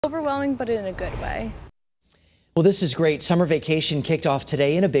Overwhelming, but in a good way. Well, this is great. Summer vacation kicked off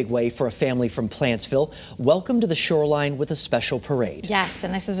today in a big way for a family from Plantsville. Welcome to the shoreline with a special parade. Yes,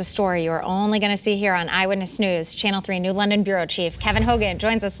 and this is a story you're only going to see here on Eyewitness News. Channel 3 New London Bureau Chief Kevin Hogan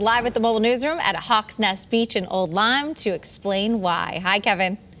joins us live at the mobile newsroom at Hawks Nest Beach in Old Lyme to explain why. Hi,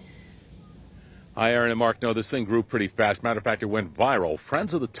 Kevin. Hi, Aaron and Mark. No, this thing grew pretty fast. Matter of fact, it went viral.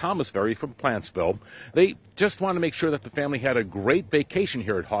 Friends of the Thomas Ferry from Plantsville, they just wanted to make sure that the family had a great vacation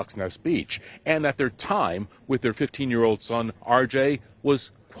here at Hawks Nest Beach and that their time with their 15-year-old son, RJ,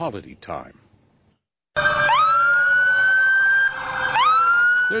 was quality time.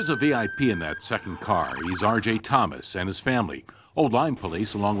 There's a VIP in that second car. He's RJ Thomas and his family. Old Lyme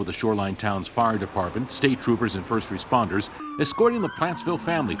police, along with the Shoreline Town's fire department, state troopers, and first responders, escorting the Plantsville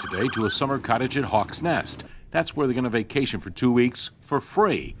family today to a summer cottage at Hawks Nest. That's where they're going to vacation for 2 weeks for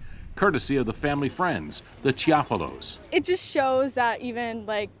free, courtesy of the family friends, the Chiafalos. It just shows that even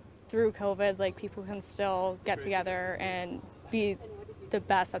through COVID, people can still get together and be the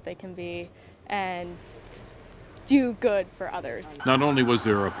best that they can be and do good for others. Not only was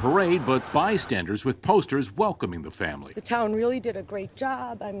there a parade, but bystanders with posters welcoming the family. The town really did a great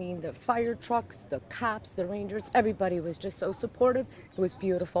job. I mean, the fire trucks, the cops, the rangers, everybody was just so supportive. It was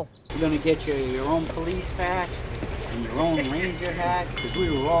beautiful. You're going to get your own police patch and your own ranger hat, because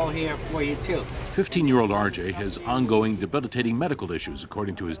we were all here for you too. 15-year-old RJ has ongoing debilitating medical issues,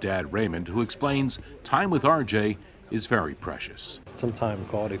 according to his dad Raymond, who explains time with RJ is very precious. Some time,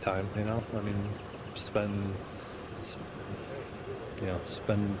 quality time, I mean, spend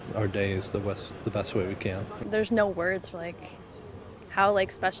our days the best way we can. There's no words for how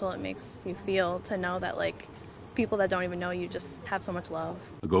special it makes you feel to know that people that don't even know you just have so much love.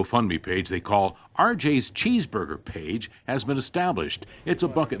 A GoFundMe page they call RJ's Cheeseburger page has been established. It's a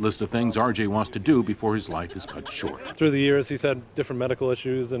bucket list of things RJ wants to do before his life is cut short. Through the years, he's had different medical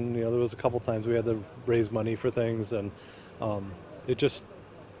issues, and there was a couple times we had to raise money for things, and it just,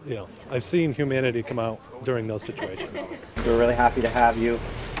 I've seen humanity come out during those situations. We're really happy to have you.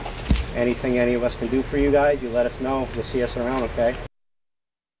 Anything any of us can do for you guys, you let us know. You'll see us around, okay?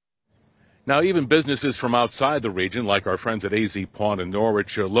 Now, even businesses from outside the region, like our friends at AZ Pawn in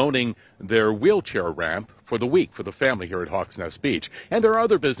Norwich, are loaning their wheelchair ramp for the week for the family here at Hawks Nest Beach. And there are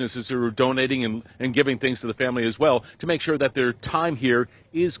other businesses who are donating and giving things to the family as well to make sure that their time here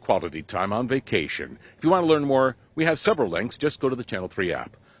is quality time on vacation. If you want to learn more, we have several links. Just go to the Channel 3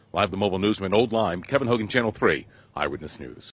 app. Live the mobile newsman Old Lyme, Kevin Hogan, Channel 3, Eyewitness News.